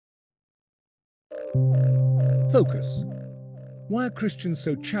Focus. Why are Christians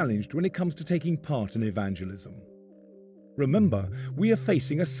so challenged when it comes to taking part in evangelism? Remember, we are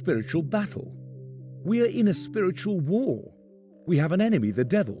facing a spiritual battle. We are in a spiritual war. We have an enemy, the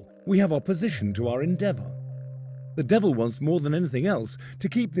devil. We have opposition to our endeavor. The devil wants more than anything else to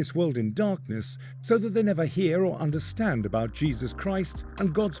keep this world in darkness so that they never hear or understand about Jesus Christ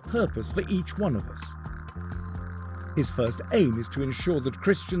and God's purpose for each one of us. His first aim is to ensure that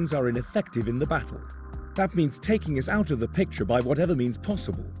Christians are ineffective in the battle. That means taking us out of the picture by whatever means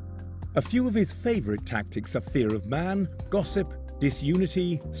possible. A few of his favorite tactics are fear of man, gossip,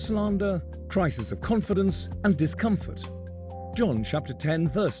 disunity, slander, crisis of confidence, and discomfort. John chapter 10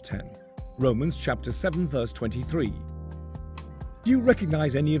 verse 10, Romans chapter 7 verse 23. Do you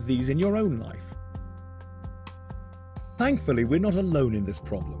recognize any of these in your own life? Thankfully, we're not alone in this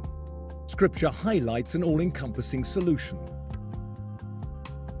problem. Scripture highlights an all-encompassing solution.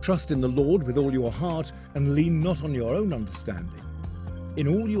 Trust in the Lord with all your heart and lean not on your own understanding. In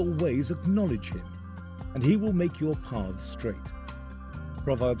all your ways acknowledge him, and he will make your paths straight.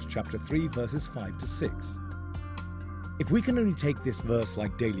 Proverbs chapter 3 verses 5 to 6. If we can only take this verse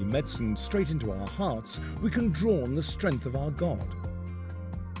like daily medicine straight into our hearts, we can draw on the strength of our God.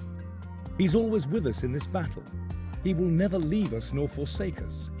 He's always with us in this battle. He will never leave us nor forsake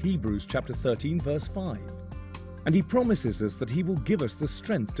us. Hebrews chapter 13 verse 5. And he promises us that he will give us the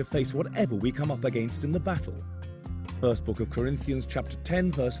strength to face whatever we come up against in the battle. First book of Corinthians chapter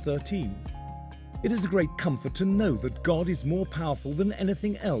 10 verse 13. It is a great comfort to know that God is more powerful than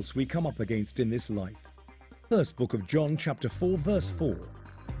anything else we come up against in this life. First book of John chapter 4 verse 4.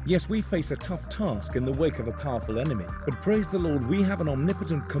 Yes, we face a tough task in the wake of a powerful enemy, but praise the Lord, we have an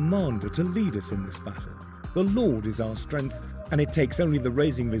omnipotent commander to lead us in this battle. The Lord is our strength, and it takes only the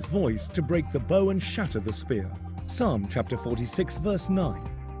raising of his voice to break the bow and shatter the spear. Psalm chapter 46 verse 9.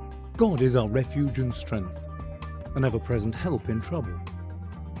 God is our refuge and strength, an ever-present help in trouble.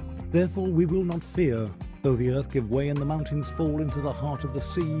 Therefore we will not fear, though the earth give way and the mountains fall into the heart of the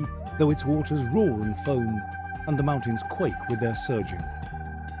sea, though its waters roar and foam, and the mountains quake with their surging.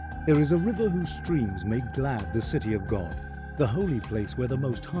 There is a river whose streams make glad the city of God, the holy place where the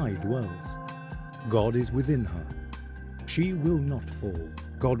Most High dwells. God is within her. She will not fall.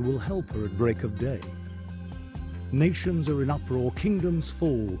 God will help her at break of day. Nations are in uproar, kingdoms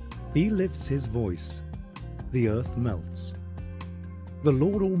fall. He lifts his voice. The earth melts. The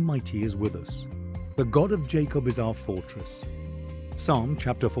Lord Almighty is with us. The God of Jacob is our fortress. Psalm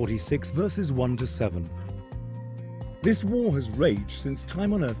chapter 46 verses 1 to 7. This war has raged since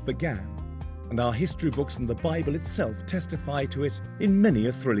time on earth began, and our history books and the Bible itself testify to it in many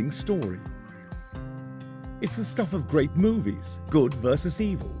a thrilling story. It's the stuff of great movies, good versus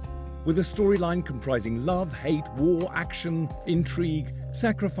evil, with a storyline comprising love, hate, war, action, intrigue,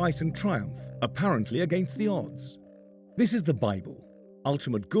 sacrifice and triumph, apparently against the odds. This is the Bible,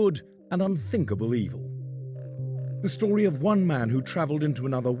 ultimate good and unthinkable evil. The story of one man who traveled into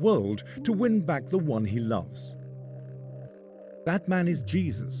another world to win back the one he loves. That man is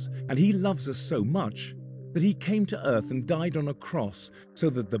Jesus, and he loves us so much that he came to earth and died on a cross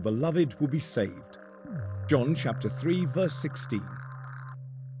so that the beloved will be saved. John chapter 3 verse 16.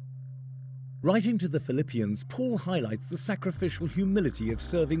 Writing to the Philippians, Paul highlights the sacrificial humility of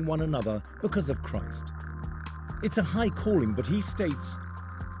serving one another because of Christ. It's a high calling, but he states,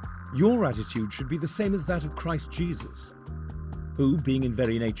 your attitude should be the same as that of Christ Jesus, who, being in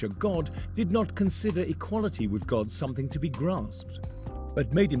very nature God, did not consider equality with God something to be grasped,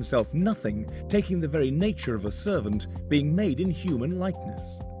 but made himself nothing, taking the very nature of a servant, being made in human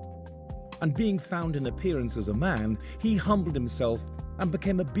likeness. And being found in appearance as a man, he humbled himself and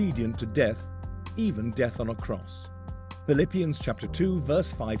became obedient to death, even death on a cross. Philippians chapter 2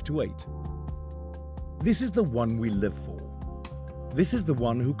 verse 5 to 8. This is the one we live for. This is the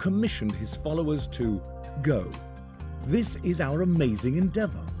one who commissioned his followers to go. This is our amazing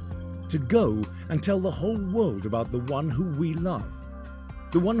endeavor, to go and tell the whole world about the one who we love.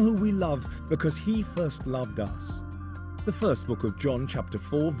 The one who we love because he first loved us. The first book of John chapter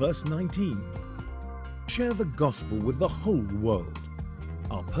 4 verse 19. Share the gospel with the whole world.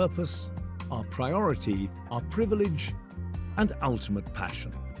 Our purpose, our priority, our privilege, and ultimate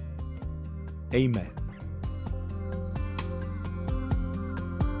passion. Amen.